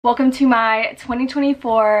Welcome to my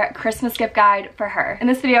 2024 Christmas gift guide for her. In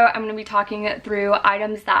this video, I'm going to be talking through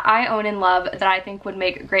items that I own and love that I think would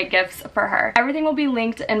make great gifts for her. Everything will be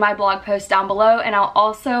linked in my blog post down below, and I'll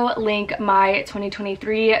also link my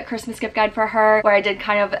 2023 Christmas gift guide for her, where I did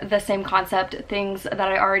kind of the same concept, things that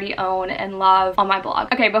I already own and love on my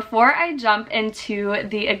blog. Okay, before I jump into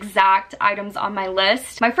the exact items on my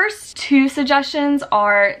list, my first two suggestions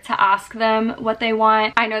are to ask them what they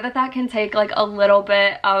want. I know that that can take like a little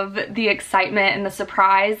bit of the excitement and the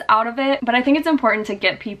surprise out of it, but I think it's important to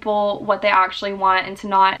get people what they actually want and to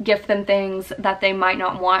not gift them things that they might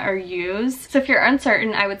not want or use. So if you're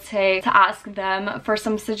uncertain, I would say to ask them for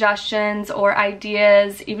some suggestions or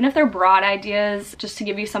ideas, even if they're broad ideas, just to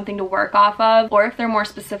give you something to work off of, or if they're more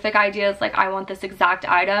specific ideas like I want this exact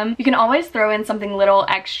item. You can always throw in something little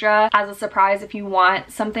extra as a surprise if you want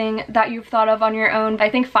something that you've thought of on your own. I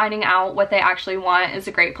think finding out what they actually want is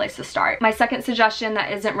a great place to start. My second suggestion that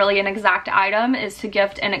isn't really an exact item is to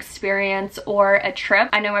gift an experience or a trip.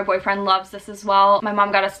 I know my boyfriend loves this as well. My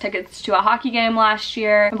mom got us tickets to a hockey game last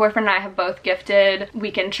year. My boyfriend and I have both gifted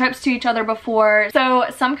weekend trips to each other before. So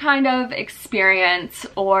some kind of experience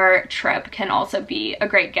or trip can also be a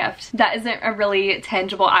great gift. That isn't a really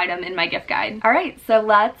tangible item in my gift guide. All right, so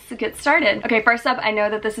let's get started. Okay, first up, I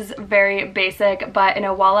know that this is very basic, but in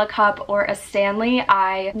a Walla cup or a Stanley,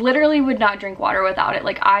 I literally would not drink water without it.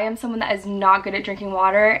 Like, I am someone that is not good at drinking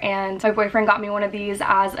water, and my boyfriend got me one of these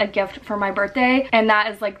as a gift for my birthday, and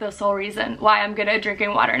that is like the sole reason why I'm good at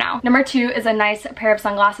drinking water now. Number two is a nice pair of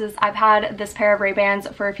sunglasses. I've had this pair of Ray-Bans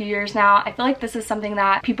for a few years now. I feel like this is something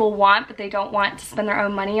that people want, but they don't want to spend their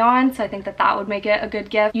own money on, so I think that that would make it a good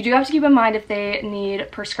gift. You do have to keep in mind if they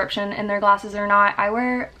need prescription in their glasses or not. I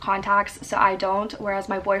wear contacts, so I don't, whereas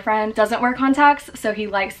my boyfriend doesn't wear contacts, so he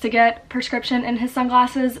likes to get prescription in his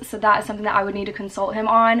sunglasses, so that is something that I would need to consult him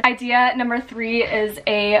on. Idea number three is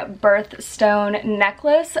a birthstone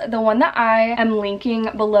necklace. The one that I am linking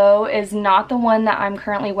below is not the one that I'm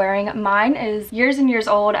currently wearing. Mine is years and years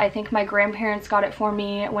old. I think my grandparents got it for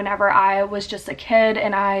me whenever I was just a kid,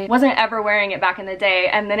 and I wasn't ever wearing it back in the day,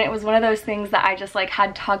 and then it was one of those things that I just like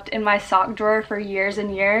had tucked in my sock drawer for years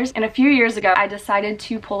and years, and a few years ago I decided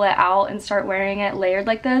to pull it out and start wearing it layered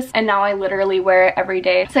like this, and now I literally wear it every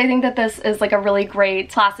day. So I think that this is like a really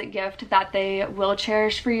great classic gift that they will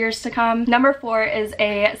cherish for years to come. Number four is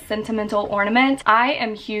a sentimental ornament. I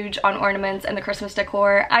am huge on ornaments and the Christmas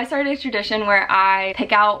decor. I started a tradition where I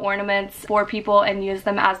pick out ornaments for people and use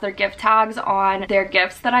them as their gift tags on their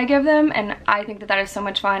gifts that I give them, and I think that that is so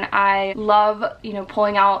much fun. I love, you know,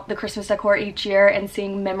 pulling out the Christmas decor each year and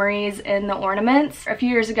seeing memories in the ornaments. A few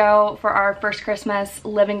years ago, for our first Christmas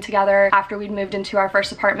living together after we'd moved into our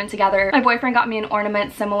first apartment together, my boyfriend got me an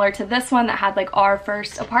ornament similar to this one that had like our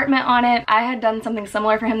first apartment on it. I had done something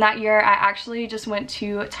similar for him that year. I actually just went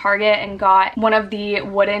to Target and got one of the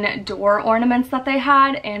wooden door ornaments that they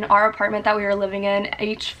had in our apartment that we were living in.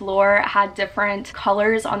 Each floor had different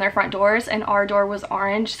colors on their front doors, and our door was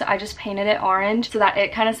orange, so I just painted it orange so that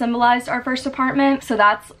it kind of symbolized our first apartment. So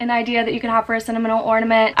that's an idea that you could have for a sentimental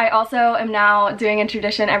ornament. I also am now doing a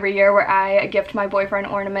tradition every year where I gift my boyfriend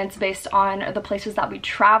ornaments based on the places that we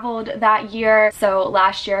traveled that year. So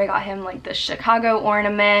last year I got him like the Chicago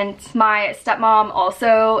ornament. My stepmom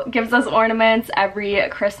also gives us ornaments every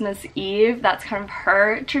Christmas Eve. That's kind of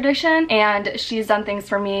her tradition, and she's done things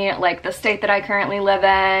for me like the state that I currently live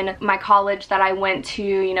in, my college that I went to,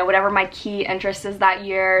 you know, whatever my key interest is that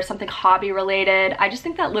year, something hobby related. I just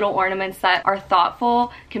think that little ornaments that are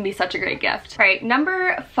thoughtful can be such a great gift. All right,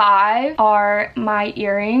 number five are my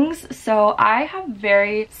earrings. So I have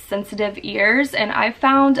very sensitive ears, and I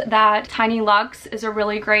found that Tiny Luxe is a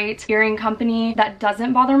really great earring company that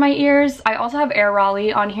doesn't bother my ears. I also have Air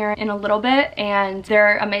Raleigh on here in a little bit, and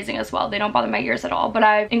they're amazing as well. They don't bother my ears at all, but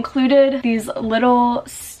I've included these little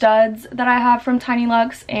studs that I have from Tiny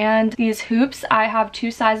Luxe and these hoops. I have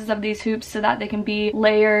two sizes of these hoops so that they can be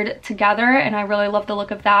layered together, and I really love the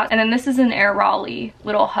look of that. And then this is an Air Raleigh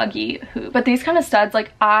little huggy hoop. But these kind of studs,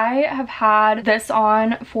 like, I have had this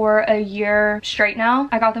on for a year straight now.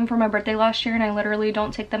 I got them for my birthday last year, and I literally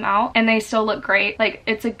don't take them out, and they still look great. Like,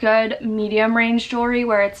 it's a good medium range jewelry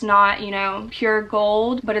where it's not, you know, pure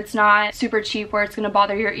gold, but it's not super cheap where it's gonna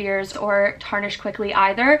bother your ears or tarnish quickly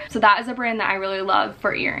either. So that is a brand that I really love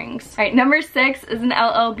for earrings. All right, number six is an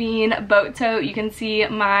LL Bean boat tote. You can see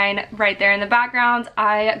mine right there in the background.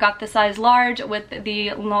 I got the size large with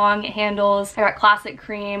the long handles. I got classic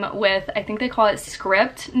cream with, I think they call it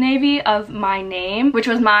script navy of my name, which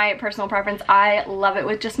was my personal preference. I love it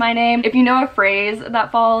with just my name. If you know a phrase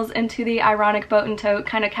that falls into the ironic boat and tote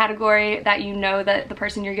kind of category that you know that the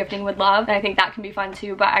person you're gifting would love, then I think that can be fun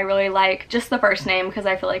too. But I really like just the first name because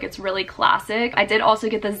I feel like it's really classic. I did also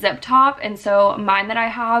get the zip top, and so mine that I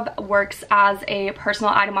have works as a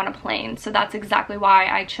personal item on a plane. So that's exactly why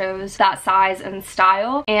I chose that size and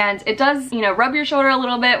style. And it does, you know, rub your shoulder a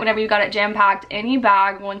little bit whenever you got it jam-packed. Any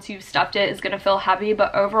bag, once you've stuffed it, is gonna feel heavy,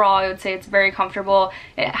 but overall I would say it's very comfortable.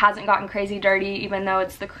 It hasn't gotten crazy dirty, even though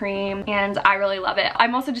it's the cream, and I really love it.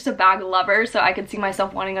 I'm also just a bag lover, so I could see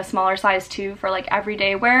myself wanting a smaller size too for like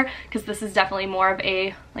everyday wear, because this is definitely more of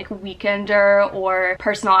a like weekender or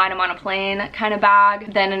personal item on a plane kind of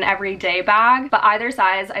bag than an everyday bag. But either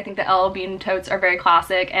size, I think the LL Bean totes are very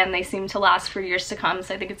classic and they seem to last for years to come,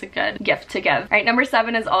 so I think it's a good gift to give. All right, number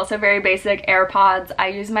 7 is also very basic, AirPods. I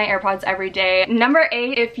use my AirPods every day. Number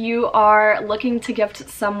 8, if you are looking to gift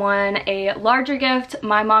someone a larger gift,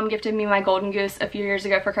 my mom gifted me my Golden Goose a few years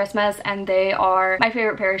ago for Christmas, and they are my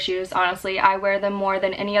favorite pair of shoes, honestly. I wear them more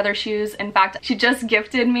than any other shoes. In fact, she just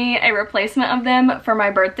gifted me a replacement of them for my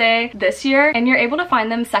birthday this year, and you're able to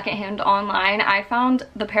find them secondhand online. I found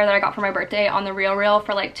the pair that I got for my birthday on the RealReal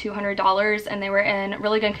for like $200, and they were in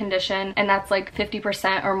really good condition, and that's like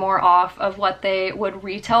 50% or more off of what they would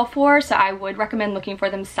retail for. So I would recommend looking for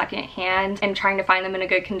them secondhand and trying to find them in a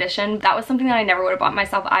good condition. That was something that I never would have bought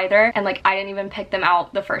myself either, and like I didn't even pick them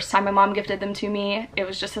out the first time my mom gifted them to me. It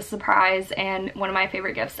was just a surprise and one of my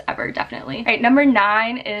favorite gifts ever, definitely. All right, number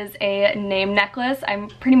 9 is a name necklace. I'm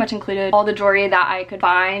pretty much included all the jewelry that I could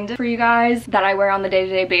find for you guys that I wear on the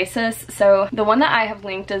day-to-day basis. So the one that I have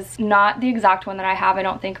linked is not the exact one that I have, I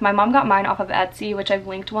don't think. My mom got mine off of Etsy, which I've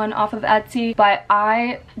linked one off of Etsy, but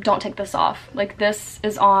I don't take this off. Like, this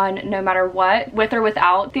is on no matter what, with or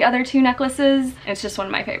without the other 2 necklaces. It's just one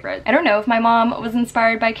of my favorites. I don't know if my mom was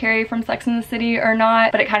inspired by Carrie from Sex and the City or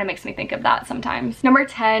not, but it kind of makes me think of that sometimes. Number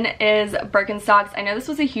 10 is Birkenstocks. I know this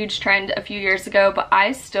was a huge trend a few years ago, but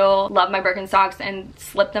I still love my Birkenstocks and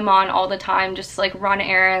slip them on all the time, just to like run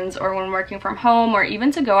errands or when working from home, or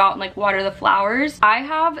even to go out and like water the flowers. I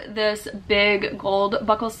have this big gold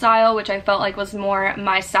buckle style, which I felt like was more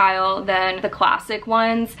my style than the classic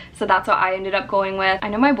ones, so that's what I ended up going with. I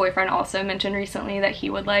know my boyfriend also mentioned recently that he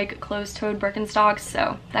would like closed-toed Birkenstocks,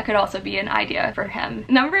 so that could also be an idea for him.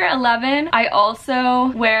 Number 11, I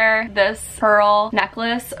also wear this pearl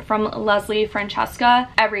necklace from Leslie Francesca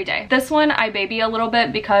every day. This one I baby a little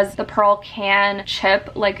bit because the pearl can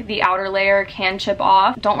chip, like the outer layer can chip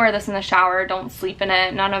off. Don't wear this in the shower, don't sleep in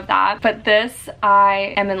it, none of that. But this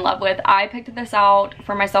I am in love with. I picked this out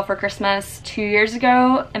for myself for Christmas 2 years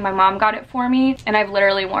ago, and my mom got it for me, and I've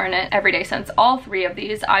literally worn it every day since. All 3 of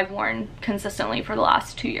these I've worn consistently for the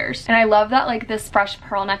last 2 years. And I love that like this fresh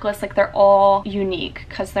pearl necklace, like they're all unique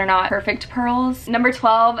because they're not perfect pearls. Number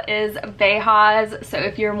 12 is Vejas. So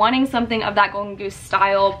if you're wanting something of that Golden Goose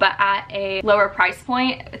style but at a lower price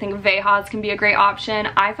point, I think Vejas can be a great option.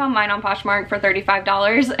 I found mine on Poshmark for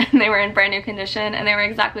 $35 and they were in brand new condition and they were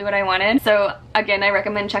exactly what I wanted. So again, I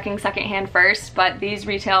recommend checking secondhand first, but these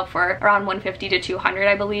retail for around $150 to $200,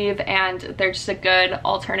 I believe, and they're just a good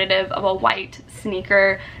alternative of a white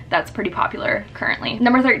sneaker that's pretty popular currently.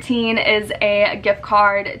 Number 13 is a gift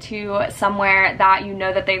card to somewhere that you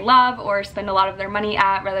know that they love or spend a lot of their money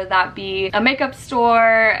at, whether that be a makeup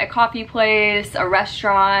store, a coffee place, a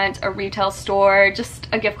restaurant, a retail store, just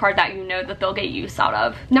a gift card that you know that they'll get use out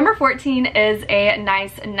of. Number 14 is a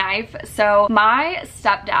nice knife. So my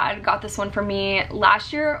stepdad got this one for me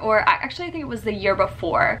last year, or actually I think it was the year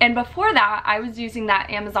before. And before that, I was using that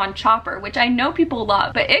Amazon chopper, which I know people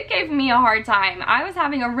love, but it gave me a hard time. I was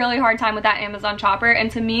having a really hard time with that Amazon chopper, and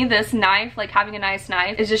to me this knife, like having a nice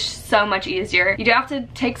knife, is just so much easier. You do have to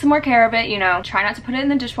take some more care of it, you know, try not to put it in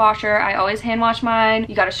the dishwasher. I always hand wash mine.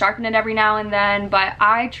 You gotta sharpen it every now and then, but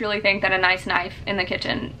I truly think that a nice knife in the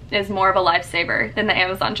kitchen is more of a lifesaver than the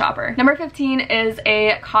Amazon chopper. Number 15 is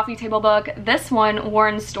a coffee table book. This one,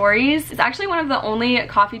 Warren Stories, is actually one of the only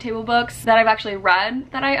coffee table books that I've actually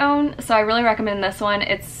read that I own, so I really recommend this one.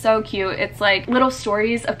 It's so cute. It's like little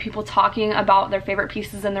stories of people talking about their favorite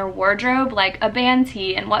pieces in their wardrobe, like a band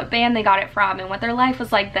tee and what band they got it from and what their life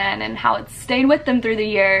was like then and how it stayed with them through the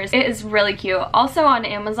years. It is really cute. Also on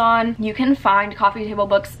Amazon, you can find coffee table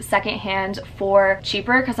books secondhand for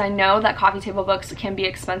cheaper, because I know that coffee table books can be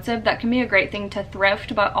expensive. That can be a great thing to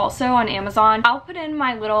thrift, but also on Amazon, I'll put in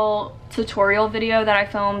my little tutorial video that I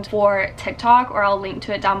filmed for TikTok, or I'll link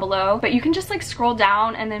to it down below, but you can just like scroll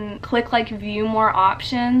down and then click like view more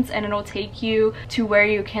options and it'll take you to where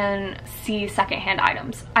you can see secondhand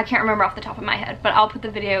items. I can't remember off the top of my head, but I'll put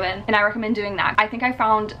the video in, and I recommend doing that. I think I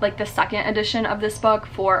found like the second edition of this book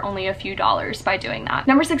for only a few dollars by doing that.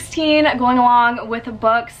 Number 16, going along with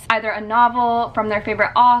books, either a novel from their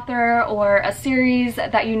favorite author or a series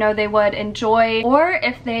that you know they would enjoy, or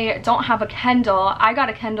if they don't have a Kindle, I got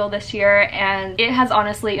a Kindle this year year, and it has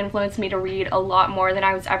honestly influenced me to read a lot more than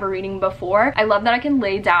I was ever reading before. I love that I can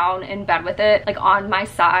lay down in bed with it like on my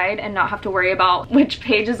side and not have to worry about which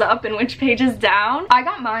page is up and which page is down. I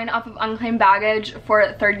got mine off of Unclaimed Baggage for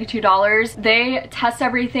 $32. They test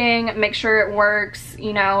everything, make sure it works,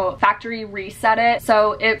 you know, factory reset it,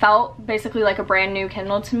 so it felt basically like a brand new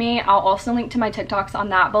Kindle to me. I'll also link to my TikToks on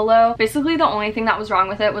that below. Basically the only thing that was wrong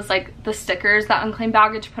with it was like the stickers that Unclaimed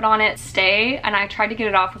Baggage put on it stay, and I tried to get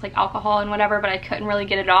it off with like alcohol and whatever, but I couldn't really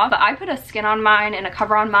get it off. But I put a skin on mine and a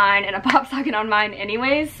cover on mine and a pop socket on mine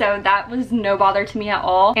anyways, so that was no bother to me at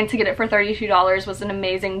all. And to get it for $32 was an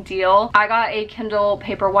amazing deal. I got a Kindle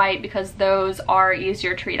Paperwhite because those are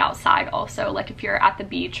easier to read outside also, like if you're at the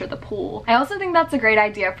beach or the pool. I also think that's a great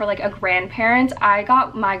idea for like a grandparent. I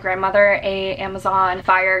got my grandmother a Amazon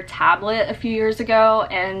Fire tablet a few years ago,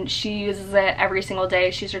 and she uses it every single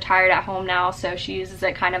day. She's retired at home now, so she uses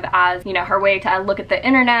it kind of as, you know, her way to look at the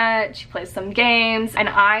internet. She plays some games, and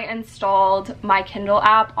I installed my Kindle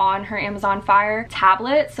app on her Amazon Fire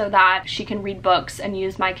tablet so that she can read books and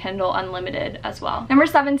use my Kindle Unlimited as well. Number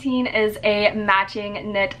 17 is a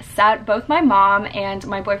matching knit set. Both my mom and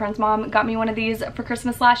my boyfriend's mom got me one of these for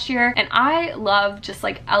Christmas last year, and I love just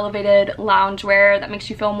like elevated loungewear that makes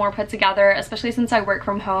you feel more put together, especially since I work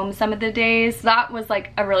from home some of the days. That was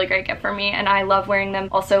like a really great gift for me, and I love wearing them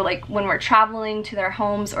also like when we're traveling to their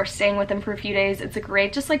homes or staying with them for a few days. It's a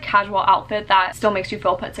great just like casual outfit that still makes you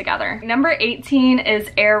feel put together. Number 18 is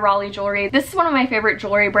Air Raleigh Jewelry. This is one of my favorite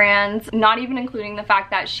jewelry brands, not even including the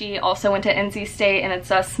fact that she also went to NC State and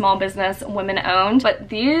it's a small business, women owned. But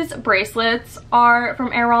these bracelets are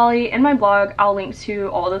from Air Raleigh. In my blog I'll link to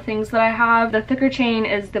all the things that I have. The thicker chain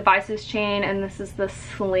is the Vices chain, and this is the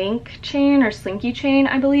Slink chain or Slinky chain,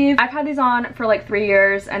 I believe. I've had these on for like 3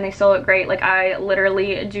 years and they still look great. Like I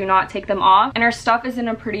literally do not take them off, and her stuff is in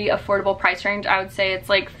a pretty affordable price range. I would say it's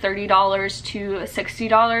like $30 to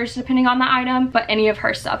 $60 depending on the item, but any of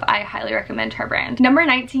her stuff I highly recommend her brand. Number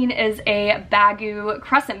 19 is a Baggu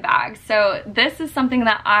crescent bag. So this is something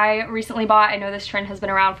that I recently bought. I know this trend has been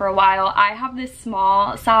around for a while. I have this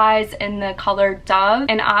small size in the color Dove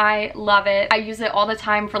and I love it. I use it all the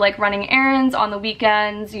time for like running errands on the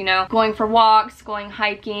weekends, you know, going for walks, going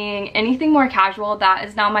hiking, anything more casual. That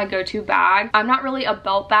is now my go-to bag. I'm not really a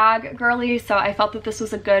belt bag girly, so I felt that this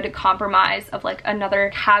was a good compromise of like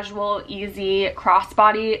another casual, easy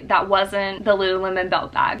crossbody that wasn't the Lululemon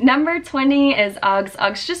belt bag. Number 20 is Uggs.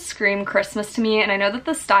 Uggs just scream Christmas to me, and I know that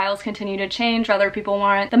the styles continue to change, whether people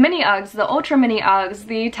want the mini Uggs, the ultra mini Uggs,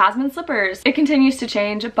 the Tasman slippers. It continues to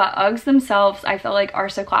change, but Uggs themselves I feel like are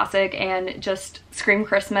so classic and just scream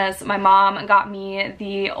Christmas. My mom got me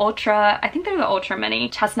the ultra, I think they're the ultra mini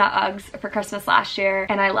chestnut Uggs for Christmas last year,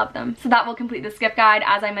 and I love them. So that will complete this gift guide.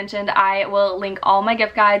 As I mentioned, I will link all my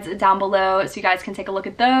gift guides down below so you guys can take a look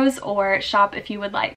at those or shop if you would like.